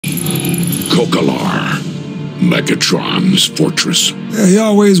Tokalar, Megatron's fortress. Yeah, he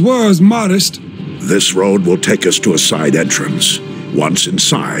always was modest. This road will take us to a side entrance. Once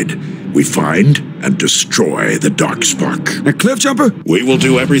inside, we find and destroy the Darkspark. And Cliffjumper? We will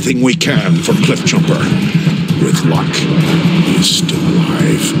do everything we can for Cliffjumper. With luck, he's still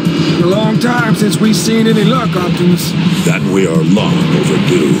alive. A long time since we've seen any luck, Optimus. Then we are long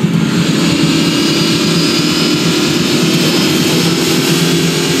overdue.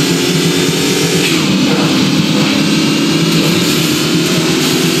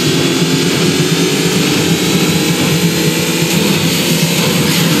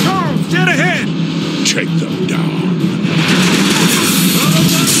 Take them down.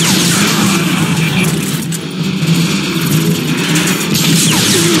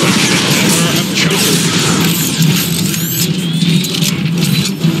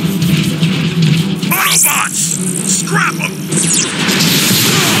 Autobots! Scrap them!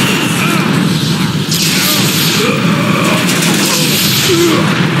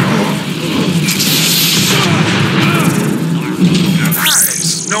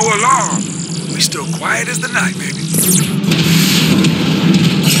 Nice. No alarm. Still quiet as the night, baby.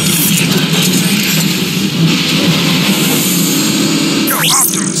 Yo,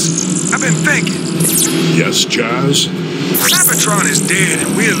 Optimus, I've been thinking. Yes, Jazz? Cybertron is dead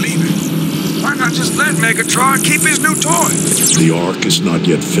and we're leaving. Why not just let Megatron keep his new toy? The arc is not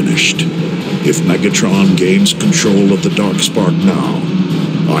yet finished. If Megatron gains control of the Darkspark now,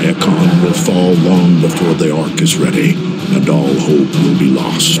 Iacon will fall long before the arc is ready, and all hope will be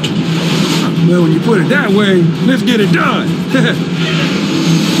lost. Well, when you put it that way, let's get it done. I'd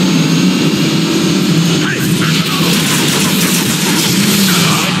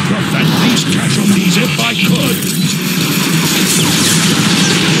prevent these casualties if I could.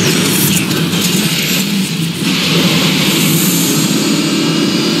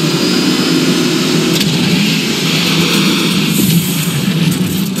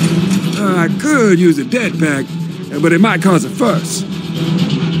 I could use a dead pack, but it might cause a fuss.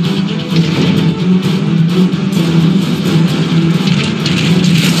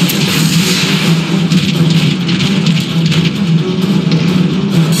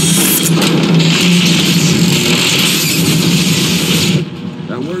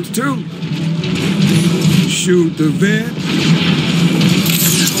 That works too. Shoot the vent.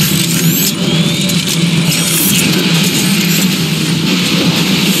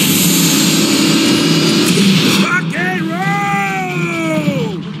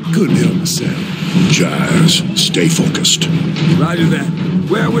 Good help myself. Jazz, stay focused. Roger that.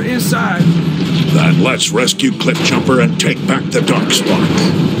 Well, we're inside. Then let's rescue Cliffjumper and take back the Darkspark.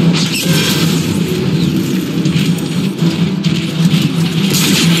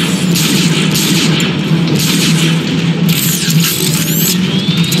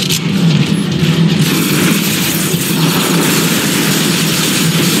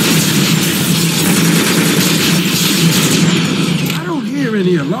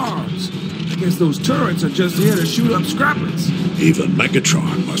 Any alarms. I guess those turrets are just here to shoot up scrappers. Even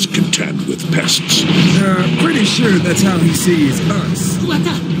Megatron must contend with pests. Pretty sure that's how he sees us. What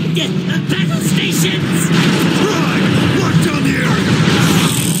the? Battle stations! Right! Lock down the area!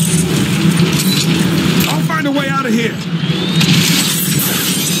 I'll find a way out of here.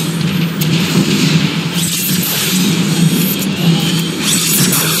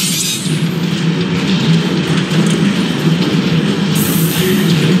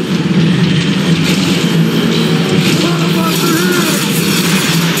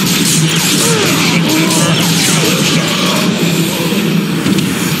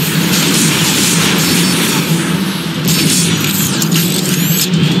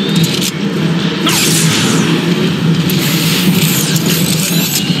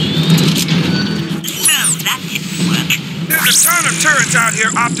 Turrets out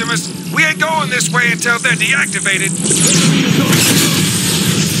here, Optimus. We ain't going this way until they're deactivated.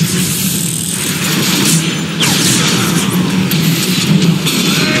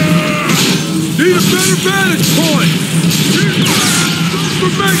 Need a better vantage point. For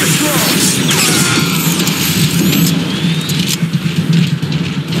Megatron.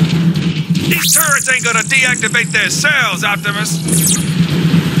 These turrets ain't gonna deactivate their cells, Optimus.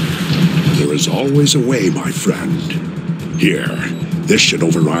 There is always a way, my friend. Here, this should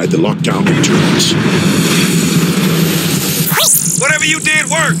override the lockdown of turrets. Whatever you did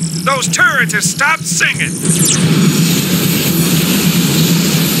worked. Those turrets have stopped singing.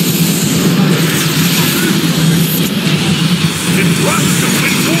 Thrust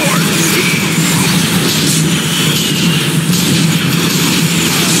complete forward.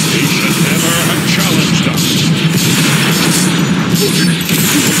 He should never have challenged us.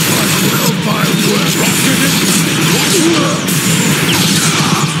 You will fight well by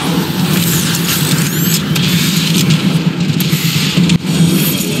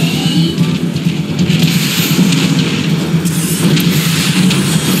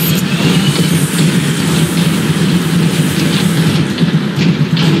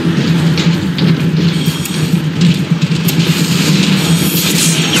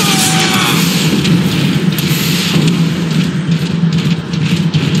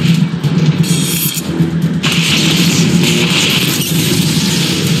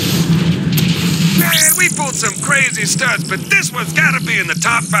fancy studs, but this one's gotta be in the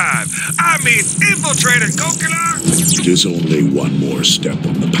top 5. I mean, Infiltrator Coconut! It is only one more step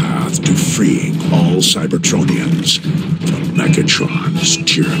on the path to freeing all Cybertronians from Megatron's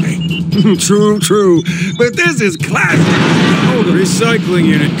tyranny. True. But this is classic! Oh, the recycling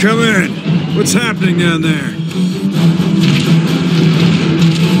unit, come in. What's happening down there?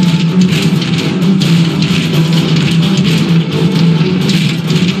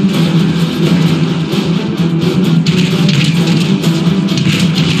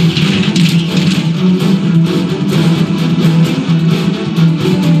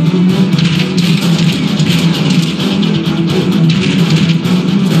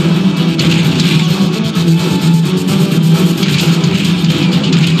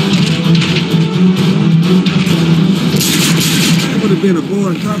 Been a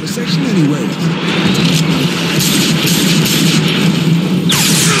boring conversation anyway.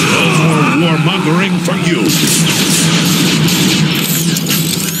 No more warmongering for you.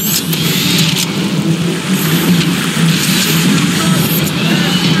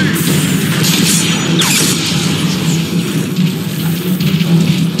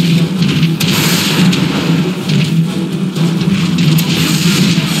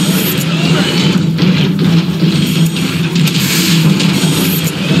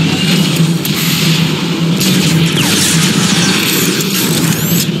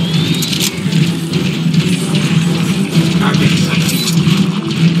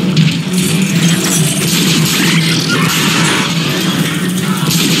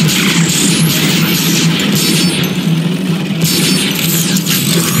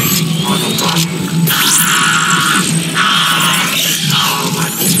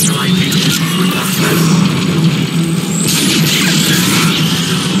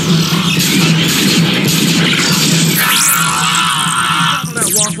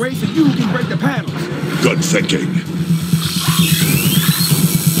 Race and you can break the panels. Good thinking.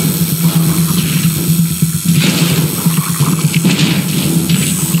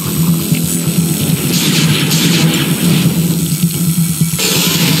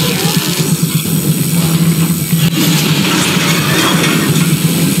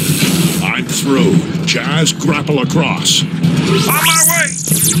 I'm through. Jazz, grapple across. On my way!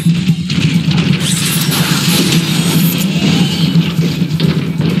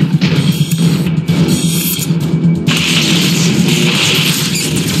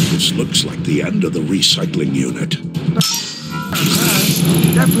 Looks like the end of the recycling unit.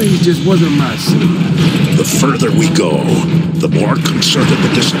 That place just wasn't my scene. The further we go, the more concerted the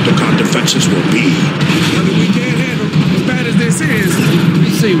Decepticon defenses will be. Nothing we can't handle. As bad as this is, we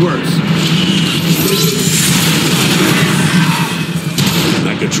see worse.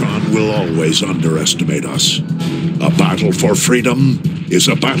 Megatron will always underestimate us. A battle for freedom is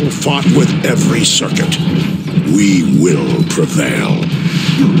a battle fought with every circuit. We will prevail.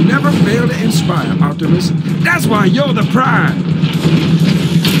 You never fail to inspire, Optimus. That's why you're the prime.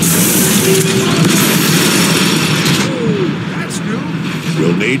 Oh, that's new.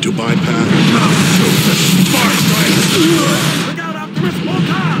 We'll need to bypass. Look out, Optimus! More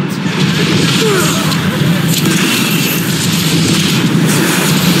cars!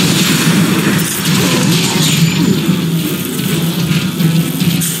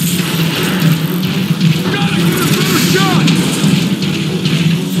 Gotta get a first shot!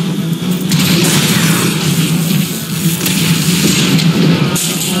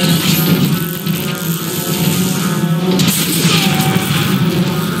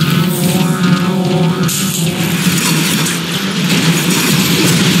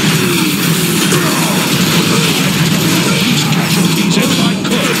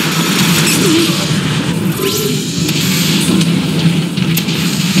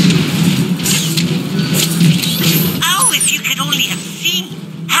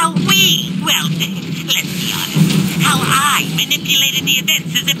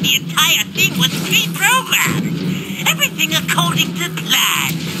 Everything according to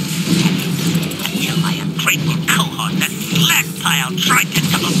plan. Until my ungrateful cohort, the slack pile, tried to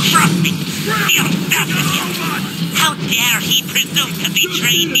double-cross me. The audacity! How dare he presume to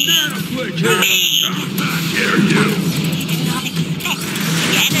betray me? Me! Dare you? I did not expect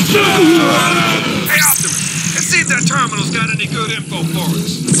the energy. Hey, Optimus! Let's see if that terminal's got any good info for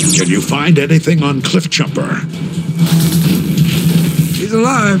us. Can you find anything on Cliffjumper? He's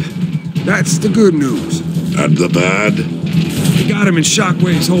alive. That's the good news. And the bad? They got him in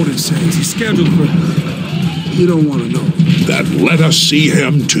Shockwave's holding cells. He's scheduled for... You don't want to know. Then let us see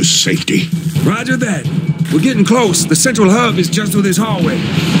him to safety. Roger that. We're getting close. The central hub is just through this hallway.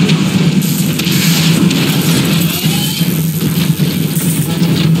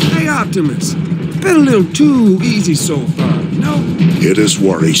 Hey, Optimus. been a little too easy so far, no? It is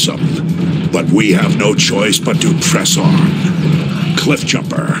worrisome, but we have no choice but to press on.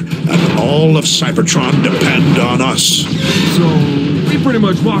 Cliffjumper and all of Cybertron depend on us. So, we pretty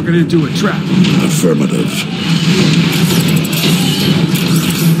much walking into a trap. Affirmative.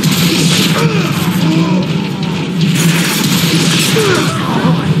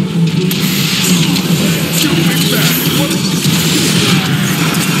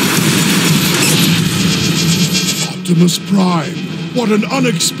 Optimus Prime, what an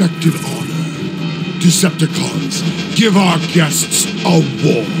unexpected honor. Decepticons, give our guests a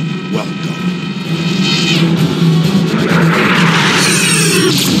warm welcome.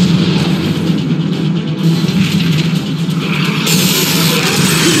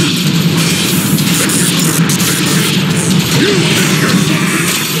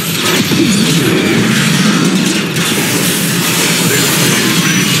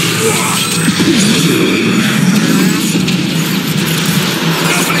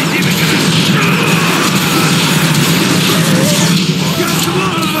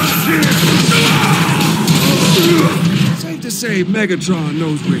 Say Megatron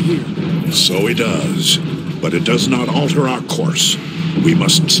knows we're here. So he does, but it does not alter our course. We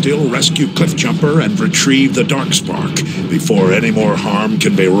must still rescue Cliffjumper and retrieve the Darkspark before any more harm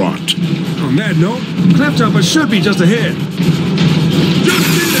can be wrought. On that note, Cliffjumper should be just ahead.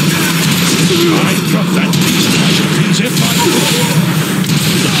 I prevent these casualties if I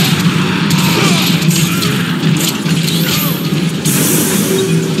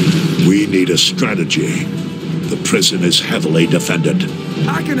do. We need a strategy. The prison is heavily defended.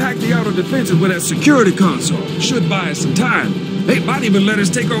 I can hack the outer defenses with that security console. Should buy us some time. They might even let us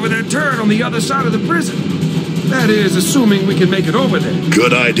take over that turret on the other side of the prison. That is, assuming we can make it over there.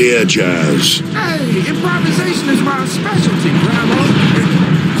 Good idea, Jazz. Hey, improvisation is my specialty, Grandma.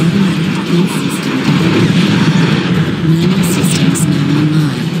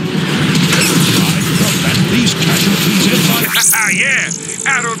 These casualties in my... Yeah,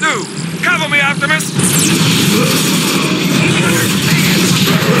 that'll do. Cover me, Optimus.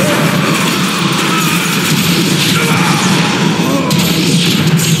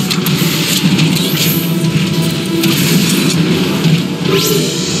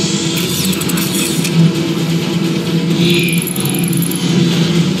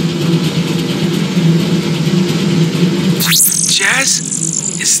 Jazz?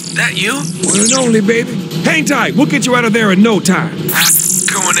 Is that you? One and only, baby. Hang tight. We'll get you out of there in no time. Not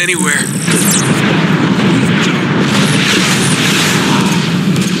going anywhere.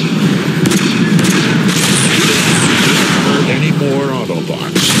 Any more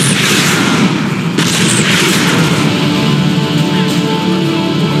Autobots?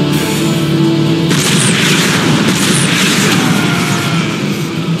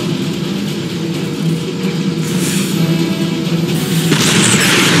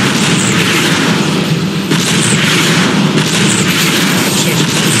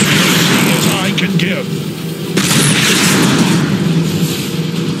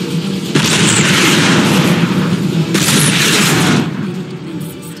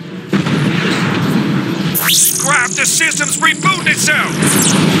 The system's rebooting itself!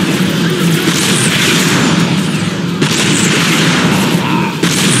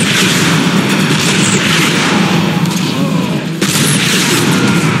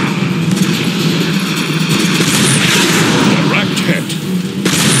 Direct hit.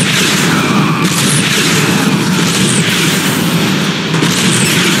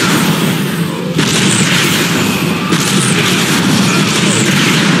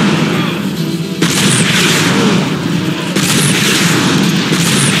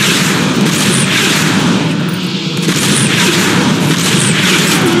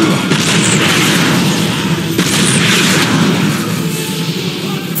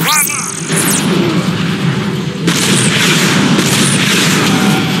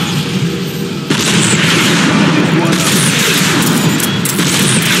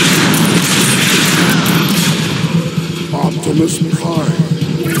 Optimus Prime.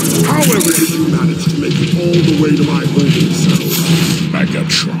 However did you manage to make it all the way to my holding cell?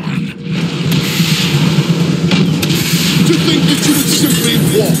 Megatron. To think that you would simply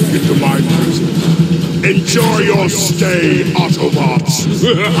walk into my prison. Enjoy your stay, Autobots.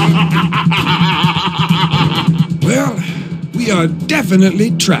 Well, we are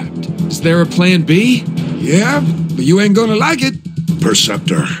definitely trapped. Is there a plan B? Yeah, but you ain't gonna like it.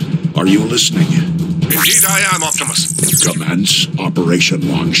 Perceptor, are you listening? Indeed I am, Optimus. Commence Operation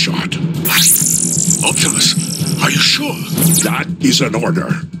Longshot. Optimus, are you sure? That is an order.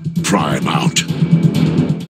 Prime out.